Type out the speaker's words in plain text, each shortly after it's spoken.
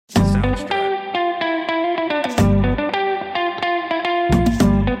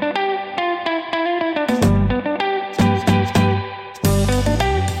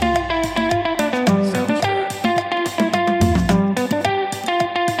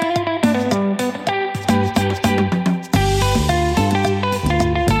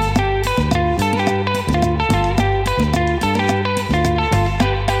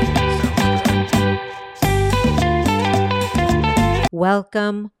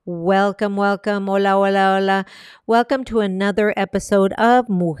welcome. Hola, hola, hola. Welcome to another episode of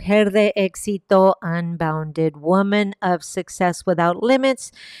Mujer de Éxito Unbounded, Woman of Success Without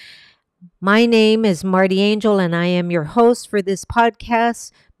Limits. My name is Marty Angel and I am your host for this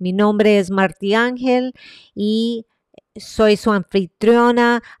podcast. Mi nombre es Marty Ángel y soy su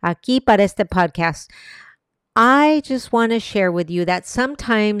anfitriona aquí para este podcast. I just want to share with you that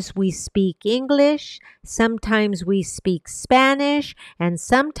sometimes we speak English, sometimes we speak Spanish, and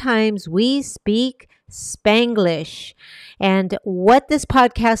sometimes we speak Spanglish. And what this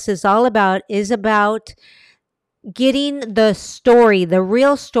podcast is all about is about getting the story, the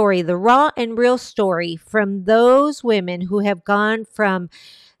real story, the raw and real story from those women who have gone from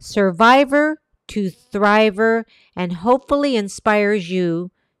survivor to thriver and hopefully inspires you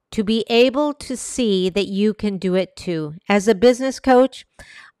to be able to see that you can do it too. As a business coach,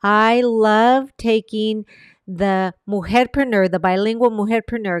 I love taking the mujerpreneur, the bilingual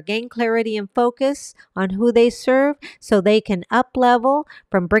mujerpreneur, gain clarity and focus on who they serve so they can up level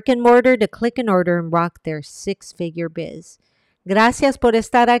from brick and mortar to click and order and rock their six-figure biz. Gracias por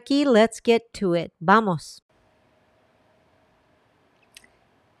estar aquí. Let's get to it. Vamos.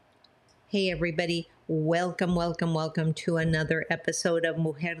 Hey, everybody. Welcome to another episode of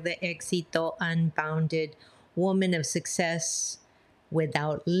Mujer de Éxito Unbounded, Woman of Success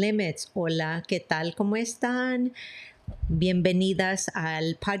Without Limits. Hola, ¿qué tal? ¿Cómo están? Bienvenidas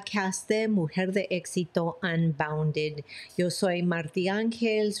al podcast de Mujer de Éxito Unbounded. Yo soy Marty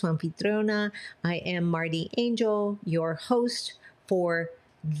Ángel, su anfitriona. I am Marty Angel, your host for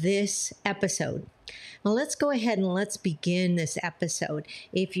this episode. Now let's go ahead and let's begin this episode.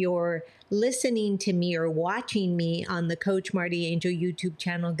 If you're listening to me or watching me on the Coach Marty Angel YouTube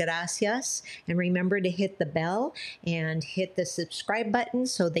channel, gracias. And remember to hit the bell and hit the subscribe button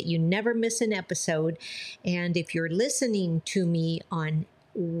so that you never miss an episode. And if you're listening to me on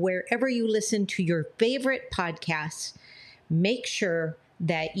wherever you listen to your favorite podcasts, make sure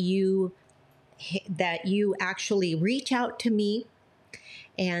that you actually reach out to me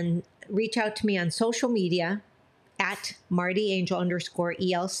on social media at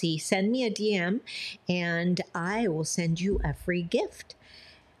MartyAngel_ELC. Send me a DM and I will send you a free gift.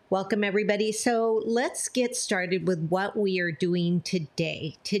 Welcome, everybody. So let's get started with what we are doing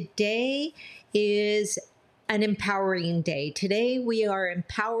today. Today is an empowering day. Today we are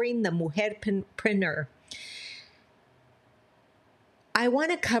empowering the mujerpreneur. I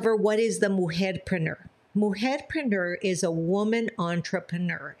want to cover what is the mujerpreneur. Mujerpreneur is a woman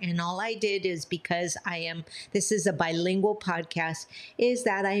entrepreneur. And all I did is because this is a bilingual podcast, is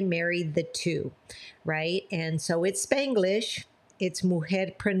that I married the two, right? And so it's Spanglish, it's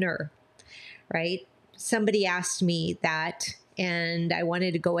mujerpreneur, right? Somebody asked me that and I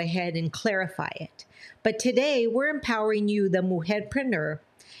wanted to go ahead and clarify it. But today we're empowering you, the mujerpreneur,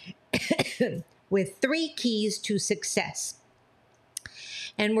 with 3 keys to success.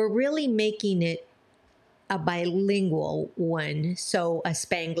 And we're really making it a bilingual one, so a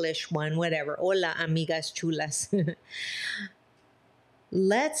Spanglish one, whatever. Hola, amigas chulas.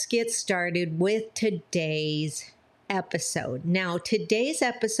 Let's get started with today's episode. Now, today's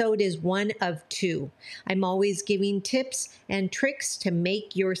episode is one of 2. I'm always giving tips and tricks to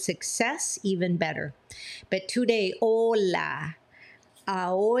make your success even better. But today, hola,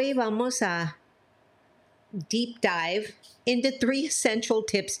 hoy vamos a deep dive into 3 essential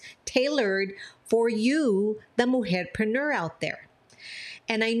tips tailored for you, the mujerpreneur out there.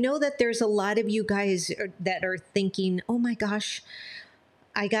 And I know that there's a lot of you guys that are thinking, oh my gosh,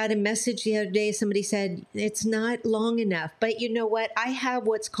 I got a message the other day. Somebody said it's not long enough. But you know what? I have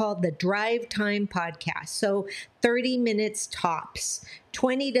what's called the Drive Time podcast. So 30 minutes tops,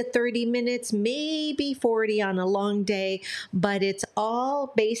 20 to 30 minutes, maybe 40 on a long day. But it's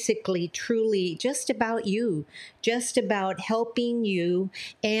all basically truly just about you, just about helping you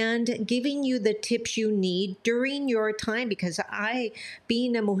and giving you the tips you need during your time. Because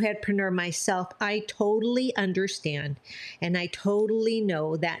being a mujerpreneur myself, I totally understand and I totally know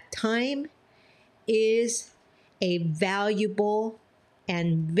that time is a valuable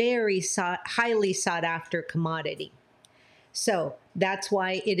and very highly sought after commodity. So that's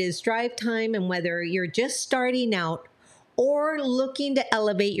why it is Drive Time. And whether you're just starting out or looking to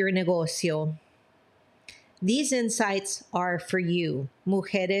elevate your negocio, these insights are for you.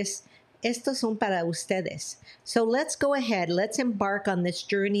 Mujeres, estos son para ustedes. So let's go ahead. Let's embark on this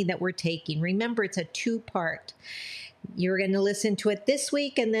journey that we're taking. Remember, it's a 2-part. You're going to listen to it this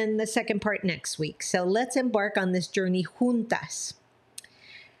week and then the second part next week. So let's embark on this journey juntas.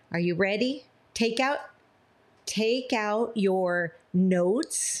 Are you ready? Take out your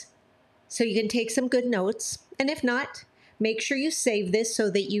notes so you can take some good notes. And if not, make sure you save this so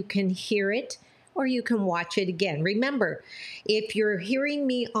that you can hear it or you can watch it again. Remember, if you're hearing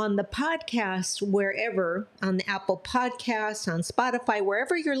me on the podcast, wherever, on the Apple Podcasts, on Spotify,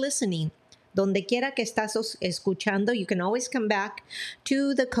 wherever you're listening, donde quiera que estás escuchando, you can always come back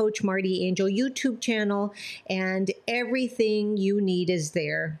to the Coach Marty Angel YouTube channel, and everything you need is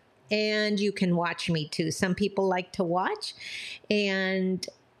there. And you can watch me too. Some people like to watch, and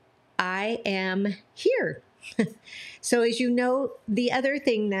I am here. So as you know, the other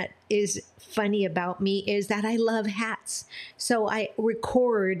thing that is funny about me is that I love hats. So I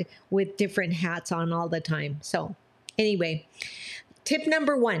record with different hats on all the time. So anyway, tip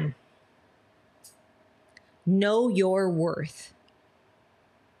number 1, know your worth.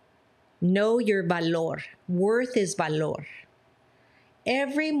 Know your valor. Worth is valor.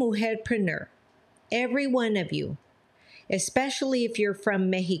 Every mujerpreneur, every one of you, especially if you're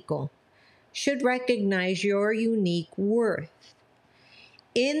from Mexico, should recognize your unique worth.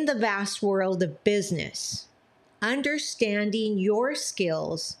 In the vast world of business, understanding your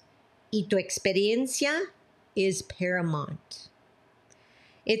skills y tu experiencia is paramount.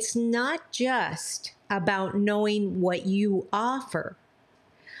 It's not just about knowing what you offer,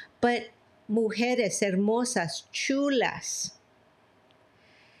 but mujeres hermosas, chulas.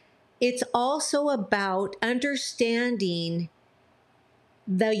 It's also about understanding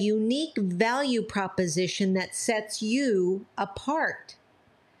the unique value proposition that sets you apart.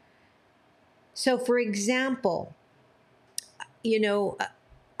 So, for example,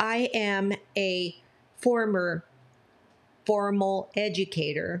 I am a formal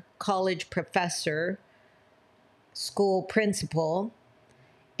educator, college professor, school principal.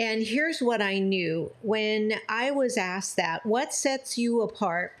 And here's what I knew when I was asked that, what sets you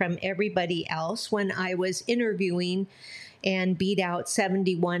apart from everybody else, when I was interviewing and beat out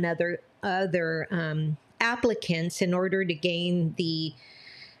 71 other applicants in order to gain the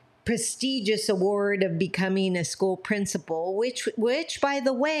prestigious award of becoming a school principal, which by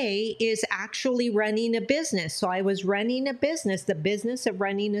the way is actually running a business. So I was running a business, the business of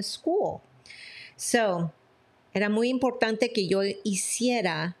running a school. So era muy importante que yo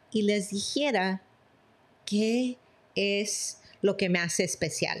hiciera y les dijera qué es lo que me hace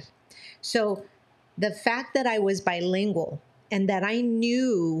especial. So the fact that I was bilingual and that I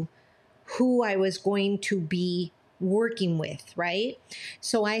knew who I was going to be working with, right?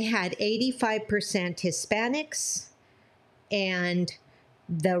 So I had 85% Hispanics, and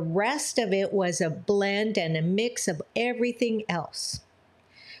the rest of it was a blend and a mix of everything else.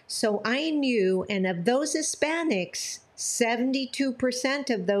 So I knew, and of those Hispanics, 72%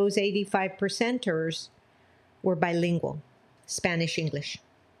 of those 85%ers were bilingual, Spanish, English,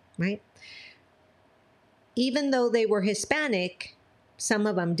 right? Even though they were Hispanic, some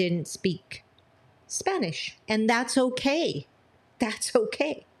of them didn't speak Spanish, and that's okay. That's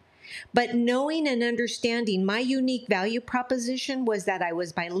okay. But knowing and understanding my unique value proposition was that I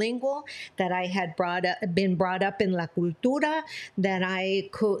was bilingual, that I had been brought up in la cultura, that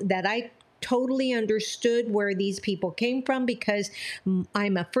I totally understood where these people came from, because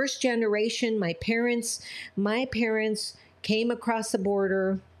I'm a first generation. My parents came across the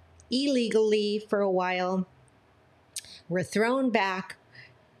border illegally for a while, were thrown back,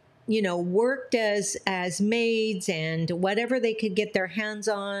 worked as maids and whatever they could get their hands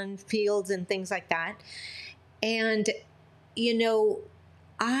on, fields and things like that. And,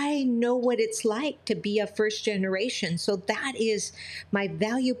 I know what it's like to be a first generation. So that is my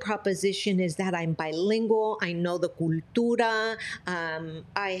value proposition, is that I'm bilingual. I know the cultura.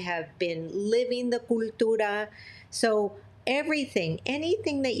 I have been living the cultura. So anything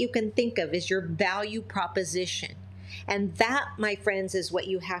that you can think of is your value proposition. And that, my friends, is what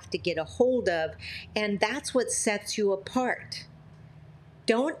you have to get a hold of. And that's what sets you apart.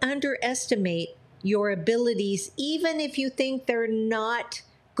 Don't underestimate your abilities, even if you think they're not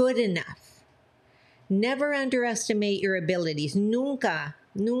good enough. Never underestimate your abilities. Nunca,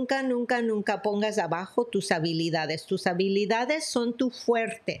 nunca, nunca, nunca pongas abajo tus habilidades. Tus habilidades son tu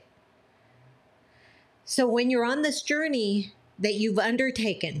fuerte. So when you're on this journey that you've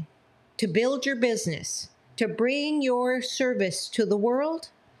undertaken to build your business, to bring your service to the world,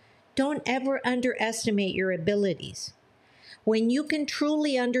 don't ever underestimate your abilities. When you can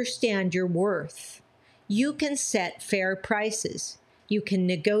truly understand your worth, you can set fair prices. You can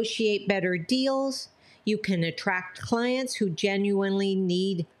negotiate better deals. You can attract clients who genuinely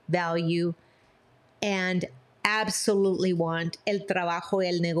need value and absolutely want el trabajo,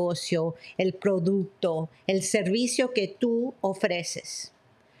 el negocio, el producto, el servicio que tú ofreces.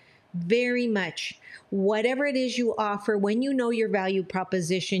 Very much. Whatever it is you offer, when you know your value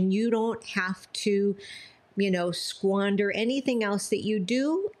proposition, you don't have to squander anything else that you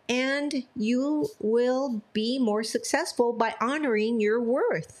do, and you will be more successful by honoring your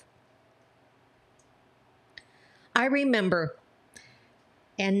worth. I remember,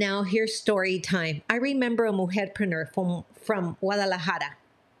 and now here's story time. I remember a Mujerpreneur from Guadalajara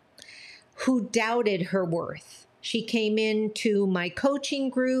who doubted her worth. She came into my coaching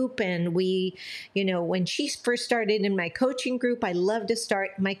group, and when she first started in my coaching group, I love to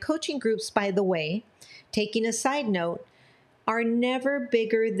start my coaching groups, by the way, taking a side note, are never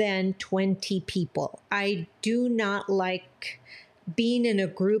bigger than 20 people. I do not like being in a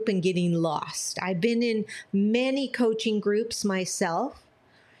group and getting lost. I've been in many coaching groups myself.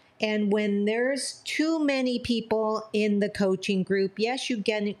 And when there's too many people in the coaching group, yes, you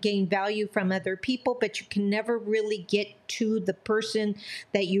gain value from other people, but you can never really get to the person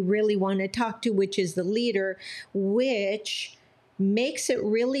that you really want to talk to, which is the leader, which makes it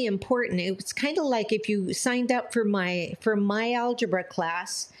really important. It's kind of like if you signed up for my algebra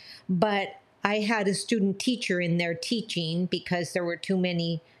class, but I had a student teacher in there teaching because there were too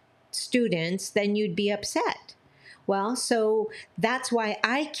many students, then you'd be upset. Well, so that's why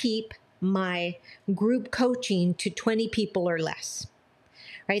I keep my group coaching to 20 people or less.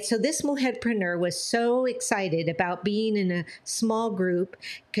 Right? So this Mujerpreneur was so excited about being in a small group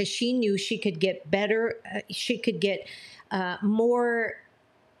because she knew she could get better, she could get more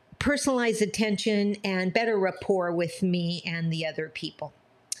personalized attention and better rapport with me and the other people.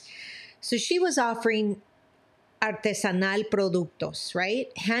 So she was offering artesanal productos,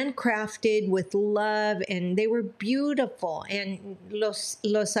 right? Handcrafted with love, and they were beautiful. And los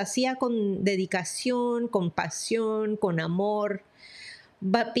hacía con dedicación, con pasión, con amor.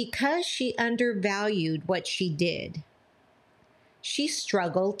 But because she undervalued what she did, she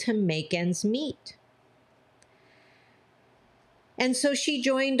struggled to make ends meet. And so she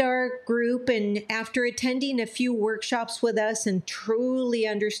joined our group, and after attending a few workshops with us and truly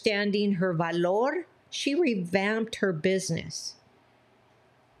understanding her valor, she revamped her business.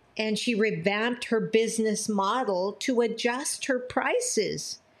 And she revamped her business model to adjust her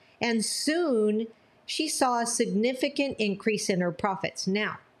prices. And soon she saw a significant increase in her profits.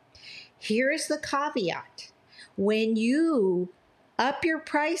 Now, here's the caveat. When you up your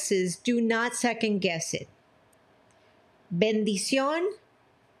prices, do not second guess it. Bendición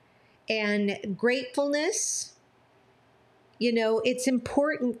and gratefulness, it's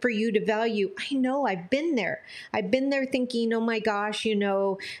important for you to value. I know I've been there. I've been there thinking, oh my gosh,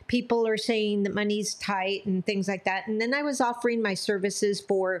 people are saying that money's tight and things like that. And then I was offering my services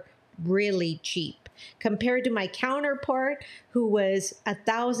for really cheap compared to my counterpart who was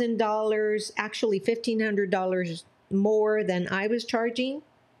 $1,000, actually $1,500 more than I was charging.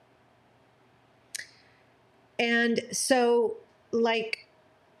 And so,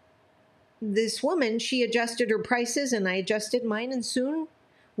 this woman, she adjusted her prices and I adjusted mine, and soon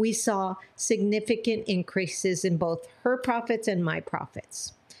we saw significant increases in both her profits and my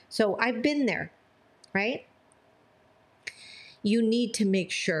profits. So I've been there, right? You need to make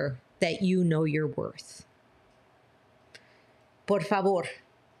sure that you know your worth. Por favor,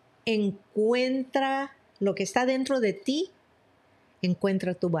 encuentra lo que está dentro de ti,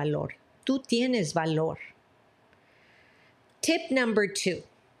 encuentra tu valor. Tú tienes valor. Tip number 2.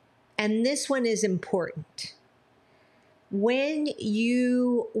 And this one is important. When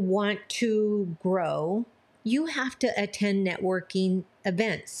you want to grow, you have to attend networking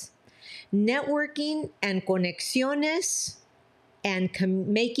events. Networking and conexiones and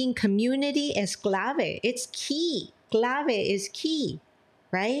making community es clave. It's key. Clave is key,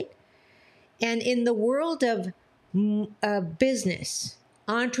 right? And in the world of business,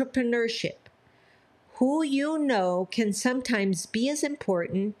 entrepreneurship, who you know can sometimes be as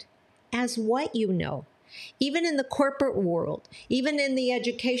important as what you know. Even in the corporate world, even in the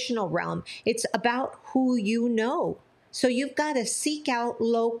educational realm, it's about who you know. So you've got to seek out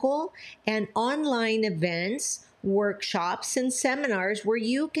local and online events, workshops, and seminars where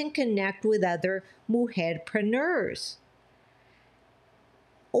you can connect with other mujerpreneurs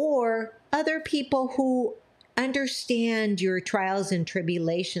or other people who understand your trials and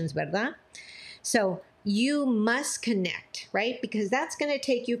tribulations, ¿verdad? So you must connect, right? Because that's going to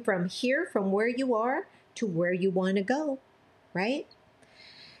take you from where you are to where you want to go, right?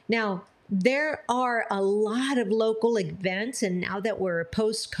 Now, there are a lot of local events, and now that we're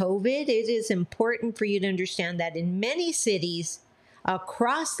post-COVID, it is important for you to understand that in many cities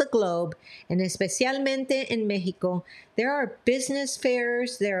across the globe, and especialmente in Mexico, there are business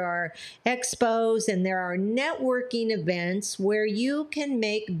fairs, there are expos, and there are networking events where you can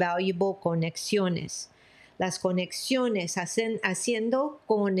make valuable conexiones. Las conexiones, haciendo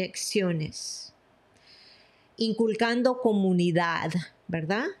conexiones. inculcando comunidad,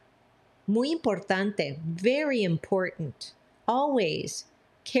 ¿verdad? Muy importante, very important. Always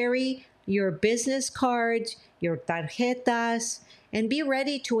carry your business cards, your tarjetas, and be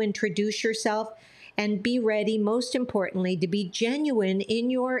ready to introduce yourself and be ready, most importantly, to be genuine in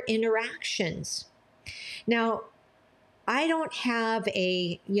your interactions. Now, I don't have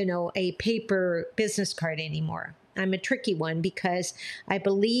a paper business card anymore. I'm a tricky one because I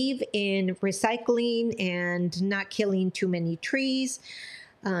believe in recycling and not killing too many trees.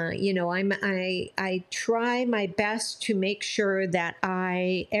 I try my best to make sure that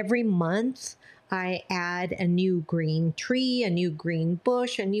every month I add a new green tree, a new green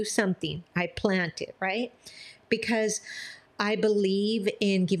bush, a new something. I plant it, right? Because I believe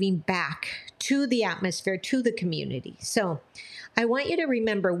in giving back to the atmosphere, to the community. So I want you to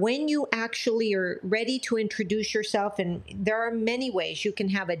remember when you actually are ready to introduce yourself, and there are many ways. You can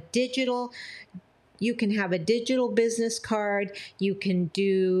have a digital business card. You can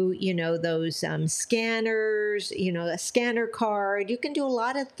do, those scanners, a scanner card. You can do a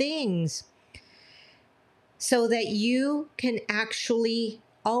lot of things so that you can actually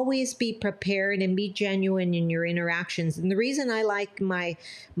always be prepared and be genuine in your interactions. And the reason I like my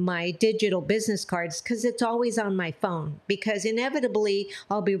digital business cards because it's always on my phone, because inevitably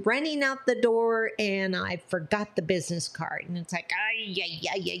I'll be running out the door and I forgot the business card, and it's like ay, ay,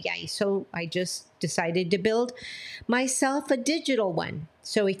 ay, ay, ay. So I just decided to build myself a digital one.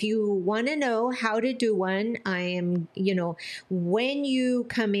 So if you want to know how to do one, I am, when you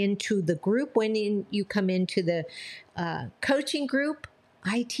come into the group, you come into the coaching group,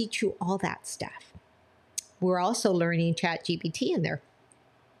 I teach you all that stuff. We're also learning ChatGPT in there.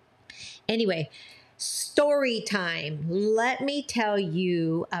 Anyway, story time. Let me tell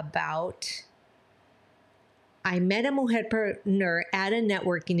you about. I met a Mujer Preneur at a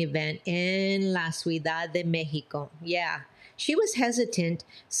networking event in La Ciudad de Mexico. Yeah. She was hesitant,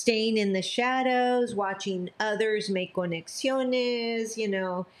 staying in the shadows, watching others make conexiones,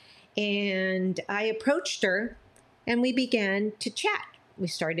 and I approached her and we began to chat. We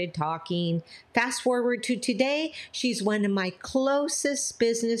started talking. Fast forward to today, she's one of my closest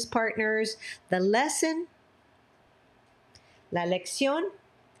business partners. The lesson, la lección,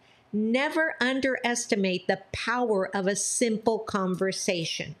 never underestimate the power of a simple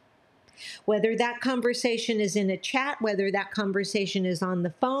conversation. Whether that conversation is in a chat, whether that conversation is on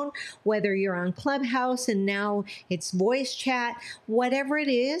the phone, whether you're on Clubhouse and now it's voice chat, whatever it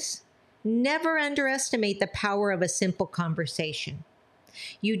is, never underestimate the power of a simple conversation.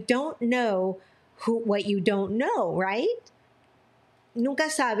 You don't know what you don't know, right? Nunca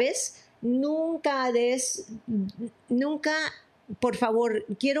sabes, nunca, por favor,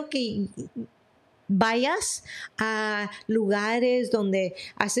 quiero que vayas a lugares donde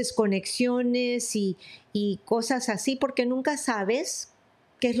haces conexiones y cosas así, porque nunca sabes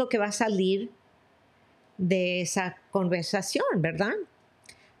qué es lo que va a salir de esa conversación, ¿verdad?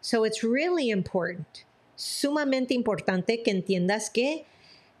 So it's really important, sumamente importante que entiendas que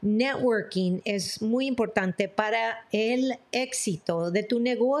networking es muy importante para el éxito de tu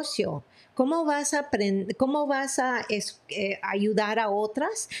negocio. ¿Cómo vas a ayudar a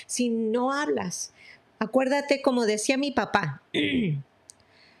otras si no hablas? Acuérdate, como decía mi papá,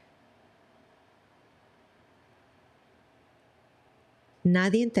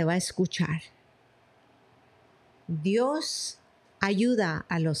 nadie te va a escuchar. Dios ayuda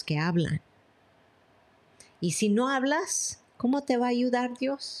a los que hablan. Y si no hablas, ¿cómo te va a ayudar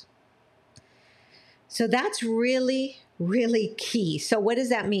Dios? So that's really, really key. So what does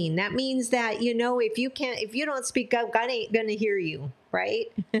that mean? That means that, if you don't speak up, God ain't going to hear you,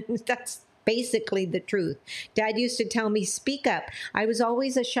 right? That's basically the truth. Dad used to tell me, speak up. I was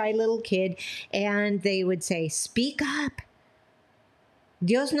always a shy little kid, and they would say, speak up.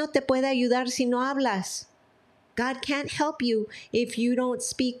 Dios no te puede ayudar si no hablas. God can't help you if you don't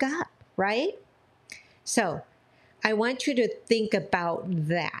speak up, right? So I want you to think about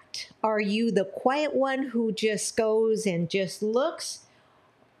that. Are you the quiet one who just goes and just looks?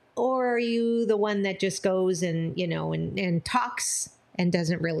 Or are you the one that just goes and, and talks and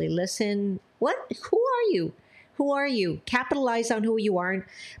doesn't really listen? Who are you? Who are you? Capitalize on who you are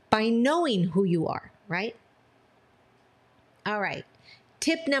by knowing who you are, right? All right.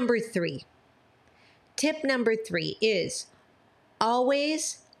 Tip number 3. Tip number 3 is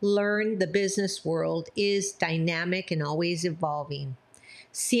always learn the business world is dynamic and always evolving.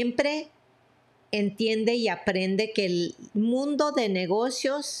 Siempre entiende y aprende que el mundo de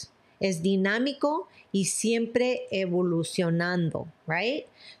negocios es dinámico y siempre evolucionando, right?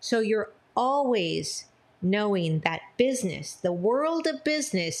 So you're always knowing that business, the world of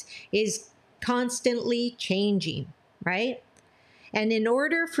business, is constantly changing, right? And in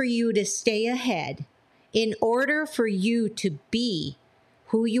order for you to stay ahead, in order for you to be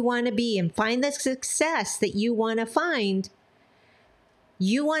who you want to be and find the success that you want to find,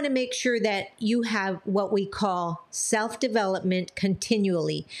 you want to make sure that you have what we call self-development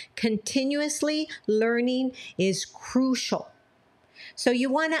continually. Continuously learning is crucial. So you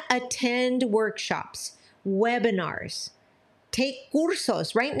want to attend workshops, webinars, take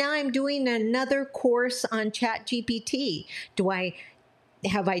cursos. Right now I'm doing another course on ChatGPT.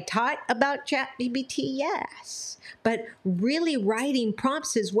 Have I taught about ChatGPT? Yes. But really writing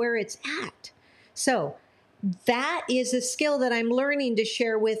prompts is where it's at. So that is a skill that I'm learning to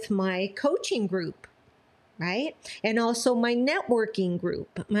share with my coaching group, right? And also my networking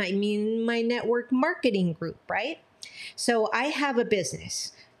group. My network marketing group, right? So I have a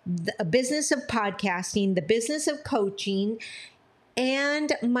business of podcasting, the business of coaching,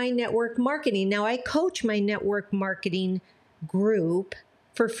 and my network marketing. Now I coach my network marketing group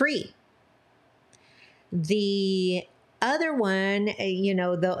for free. The other one,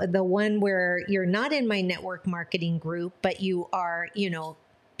 the one where you're not in my network marketing group, but you are,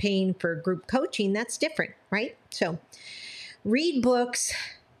 paying for group coaching, that's different, right? So read books,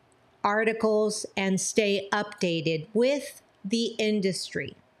 articles, and stay updated with the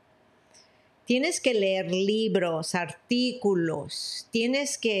industry. Tienes que leer libros, artículos,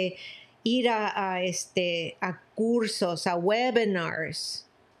 tienes que ir a cursos, a webinars,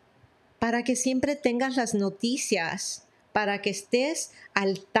 para que siempre tengas las noticias, para que estés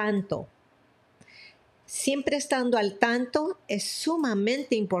al tanto. Siempre estando al tanto es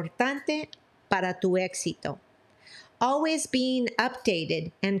sumamente importante para tu éxito. Always being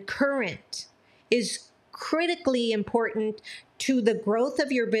updated and current is critically important to the growth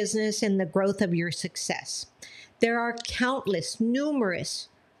of your business and the growth of your success. There are numerous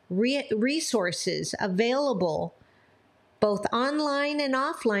resources available both online and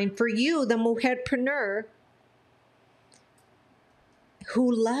offline for you, the Mujerpreneur, who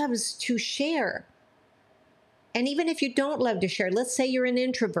loves to share. And even if you don't love to share, let's say you're an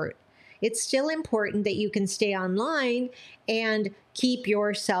introvert, it's still important that you can stay online and keep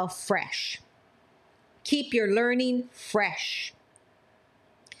yourself fresh. Keep your learning fresh.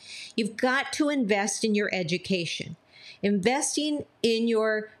 You've got to invest in your education. Investing in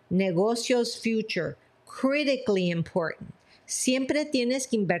your negocio's future, critically important. Siempre tienes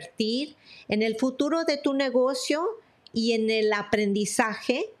que invertir en el futuro de tu negocio y en el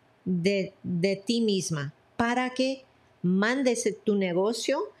aprendizaje de ti misma para que mandes tu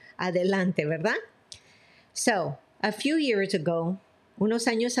negocio adelante, ¿verdad? So, a few years ago, unos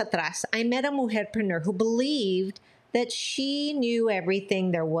años atrás, I met a mujerpreneur who believed that she knew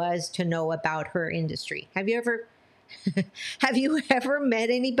everything there was to know about her industry. Have you ever met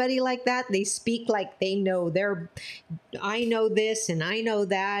anybody like that? They speak like they know I know this and I know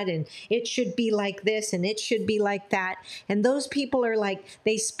that, and it should be like this and it should be like that. And those people are like,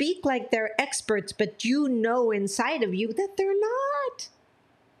 they speak like they're experts, but you know inside of you that they're not.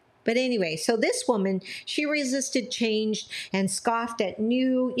 But anyway, so this woman, she resisted change and scoffed at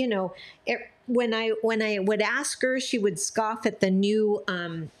new, when I would ask her, she would scoff at the new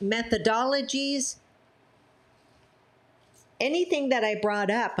methodologies. Anything that I brought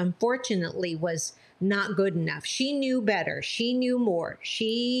up, unfortunately, was not good enough. She knew better. She knew more.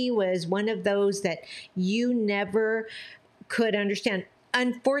 She was one of those that you never could understand.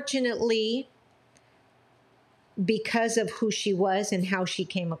 Unfortunately, because of who she was and how she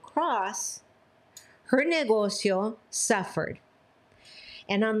came across, her negocio suffered.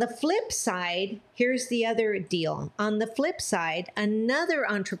 And on the flip side, here's the other deal. On the flip side, another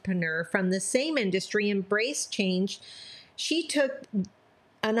entrepreneur from the same industry embraced change. She took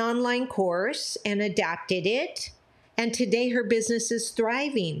an online course and adapted it, and today her business is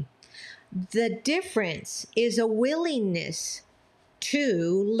thriving. The difference is a willingness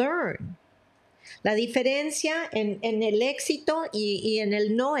to learn. La diferencia en el éxito y en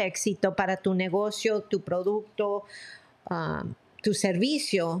el no éxito para tu negocio, tu producto, tu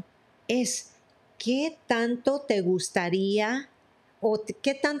servicio, es qué tanto te gustaría o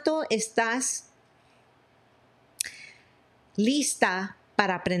qué tanto estás lista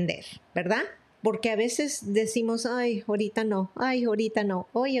para aprender, ¿verdad? Porque a veces decimos, ay, ahorita no, ay, ahorita no,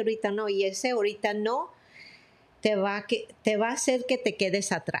 hoy ahorita no, y ese ahorita no te va a hacer que te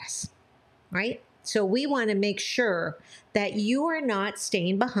quedes atrás, right? So we want to make sure that you are not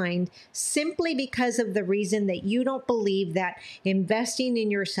staying behind simply because of the reason that you don't believe that investing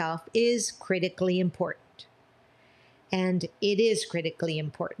in yourself is critically important. And it is critically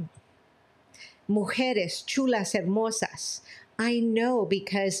important. Mujeres chulas, hermosas, I know,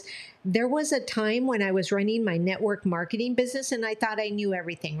 because there was a time when I was running my network marketing business and I thought I knew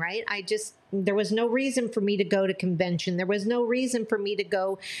everything, right? There was no reason for me to go to convention. There was no reason for me to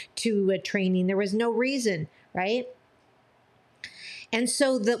go to a training. There was no reason, right? And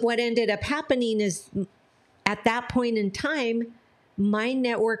so what ended up happening is at that point in time, my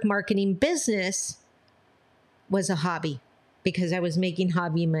network marketing business was a hobby because I was making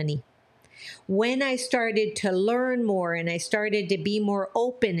hobby money. When I started to learn more and I started to be more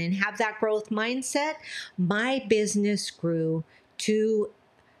open and have that growth mindset, my business grew to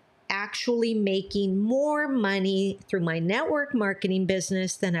actually making more money through my network marketing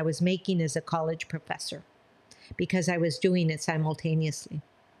business than I was making as a college professor because I was doing it simultaneously.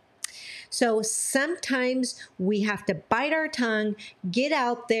 So sometimes we have to bite our tongue, get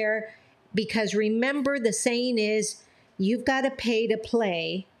out there, because remember the saying is, you've got to pay to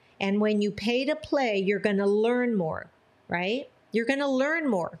play. And when you pay to play, you're going to learn more, right? You're going to learn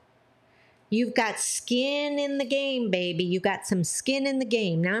more. You've got skin in the game, baby. You got some skin in the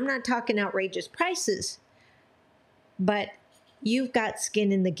game. Now, I'm not talking outrageous prices, but you've got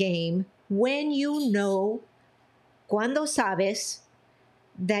skin in the game when you know, cuando sabes,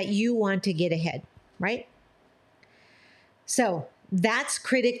 that you want to get ahead, right? So that's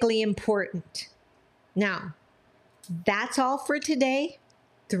critically important. Now, that's all for today.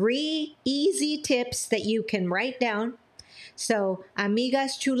 3 easy tips that you can write down. So,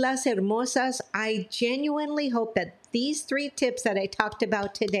 amigas chulas hermosas, I genuinely hope that these 3 tips that I talked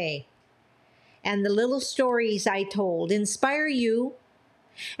about today and the little stories I told inspire you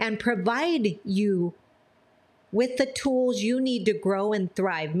and provide you with the tools you need to grow and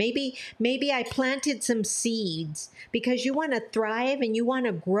thrive. Maybe I planted some seeds because you want to thrive and you want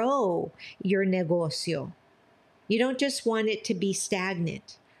to grow your negocio. You don't just want it to be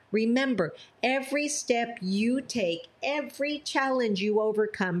stagnant. Remember, every step you take, every challenge you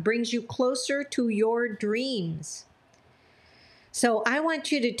overcome brings you closer to your dreams. So I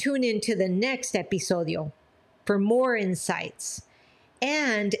want you to tune into the next episodio for more insights.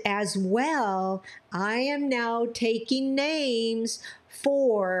 And as well, I am now taking names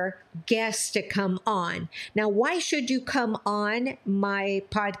for guests to come on. Now, why should you come on my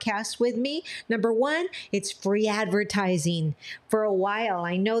podcast with me? Number one, it's free advertising. For a while,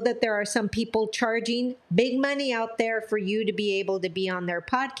 I know that there are some people charging big money out there for you to be able to be on their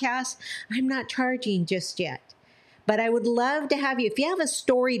podcast. I'm not charging just yet. But I would love to have you, if you have a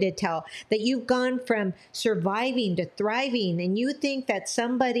story to tell, that you've gone from surviving to thriving, and you think that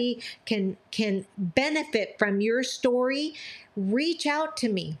somebody can benefit from your story, reach out to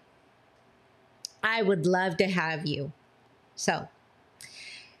me. I would love to have you. So,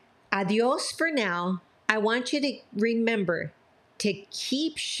 adios for now. I want you to remember to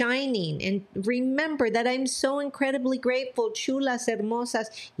keep shining, and remember that I'm so incredibly grateful, chulas, hermosas,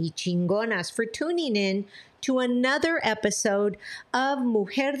 y chingonas, for tuning in to another episode of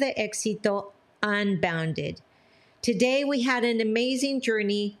Mujer de Éxito Unbounded. Today we had an amazing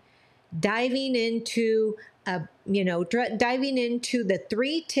journey diving into the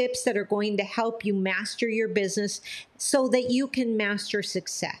 3 tips that are going to help you master your business so that you can master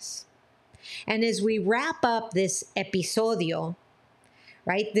success. And as we wrap up this episodio,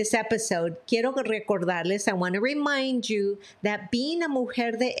 right, this episode, quiero recordarles, I want to remind you that being a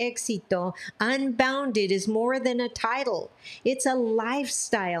mujer de éxito unbounded is more than a title. It's a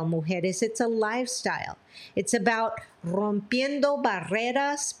lifestyle, mujeres. It's a lifestyle. It's about rompiendo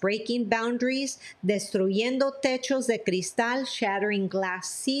barreras, breaking boundaries, destruyendo techos de cristal, shattering glass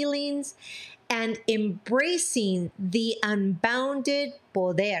ceilings, and embracing the unbounded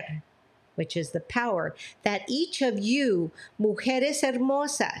poder, which is the power that each of you, mujeres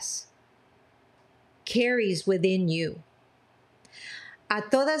hermosas, carries within you. A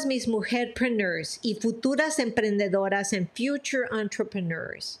todas mis mujerpreneurs y futuras emprendedoras and future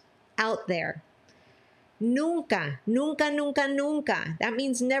entrepreneurs out there, nunca, nunca, nunca, nunca, that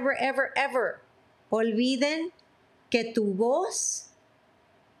means never, ever, ever, olviden que tu voz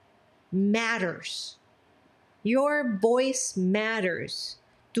matters. Your voice matters.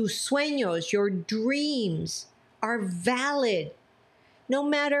 Tus sueños, your dreams are valid, no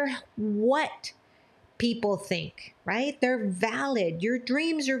matter what people think, right? They're valid. Your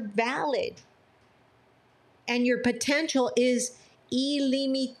dreams are valid. And your potential is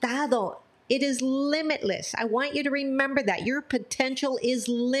ilimitado. It is limitless. I want you to remember that. Your potential is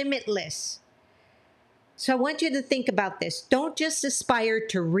limitless. So I want you to think about this. Don't just aspire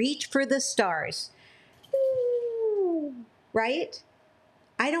to reach for the stars, right?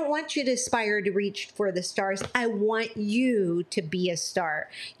 I don't want you to aspire to reach for the stars. I want you to be a star.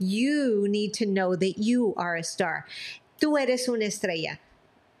 You need to know that you are a star. Tú eres una estrella.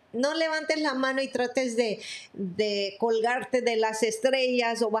 No levantes la mano y trates de colgarte de las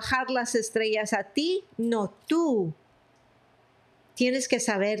estrellas o bajar las estrellas a ti. No, tú tienes que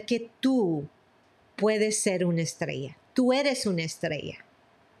saber que tú puedes ser una estrella. Tú eres una estrella.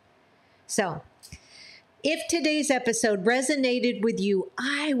 So, if today's episode resonated with you,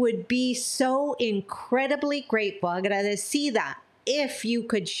 I would be so incredibly grateful, agradecida, if you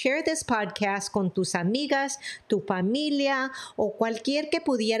could share this podcast con tus amigas, tu familia o cualquier que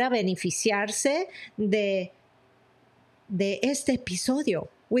pudiera beneficiarse de este episodio.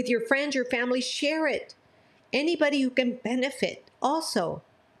 With your friends, your family, share it. Anybody who can benefit also.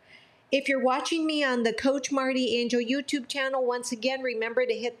 If you're watching me on the Coach Marty Angel YouTube channel, once again, remember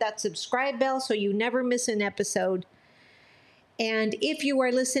to hit that subscribe bell so you never miss an episode. And if you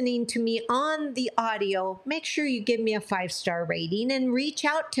are listening to me on the audio, make sure you give me a 5-star rating and reach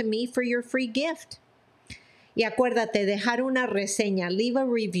out to me for your free gift. Y acuérdate, dejar una reseña, leave a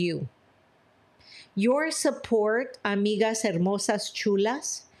review. Your support, amigas hermosas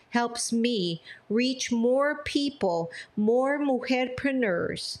chulas, helps me reach more people, more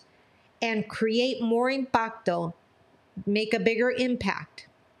mujerpreneurs, and create more impacto, make a bigger impact.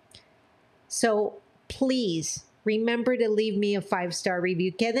 So please remember to leave me a 5-star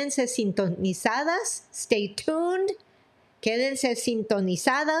review. Quédense sintonizadas. Stay tuned. Quédense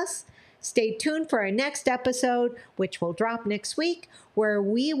sintonizadas. Stay tuned for our next episode, which will drop next week, where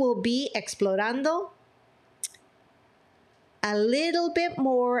we will be explorando a little bit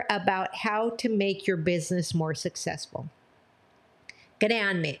more about how to make your business more successful.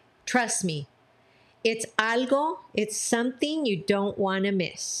 Créanme, trust me, it's something you don't want to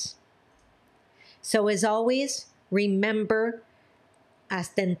miss. So as always, remember,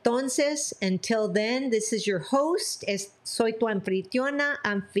 hasta entonces, until then, this is your host, soy tu anfitriona,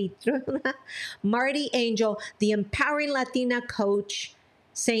 Marty Angel, the Empowering Latina Coach,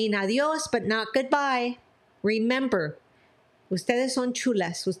 saying adios, but not goodbye. Remember, ustedes son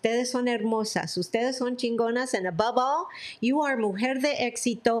chulas, ustedes son hermosas, ustedes son chingonas, and above all, you are mujer de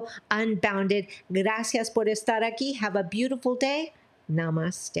éxito, unbounded. Gracias por estar aquí. Have a beautiful day.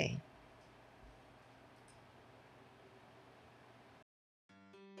 Namaste.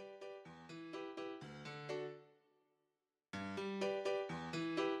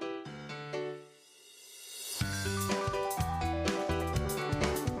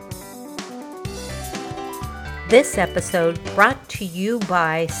 This episode brought to you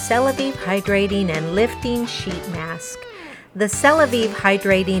by Celavive Hydrating and Lifting Sheet Mask. The Celavive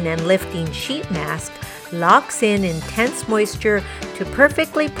Hydrating and Lifting Sheet Mask locks in intense moisture to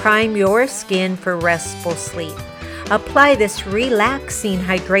perfectly prime your skin for restful sleep. Apply this relaxing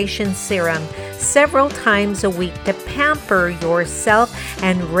hydration serum several times a week to pamper yourself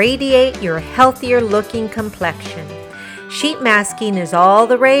and radiate your healthier looking complexion. Sheet masking is all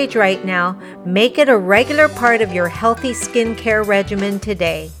the rage right now. Make it a regular part of your healthy skincare regimen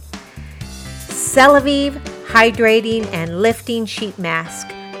today. Celavive Hydrating and Lifting Sheet Mask.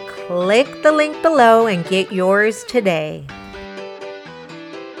 Click the link below and get yours today.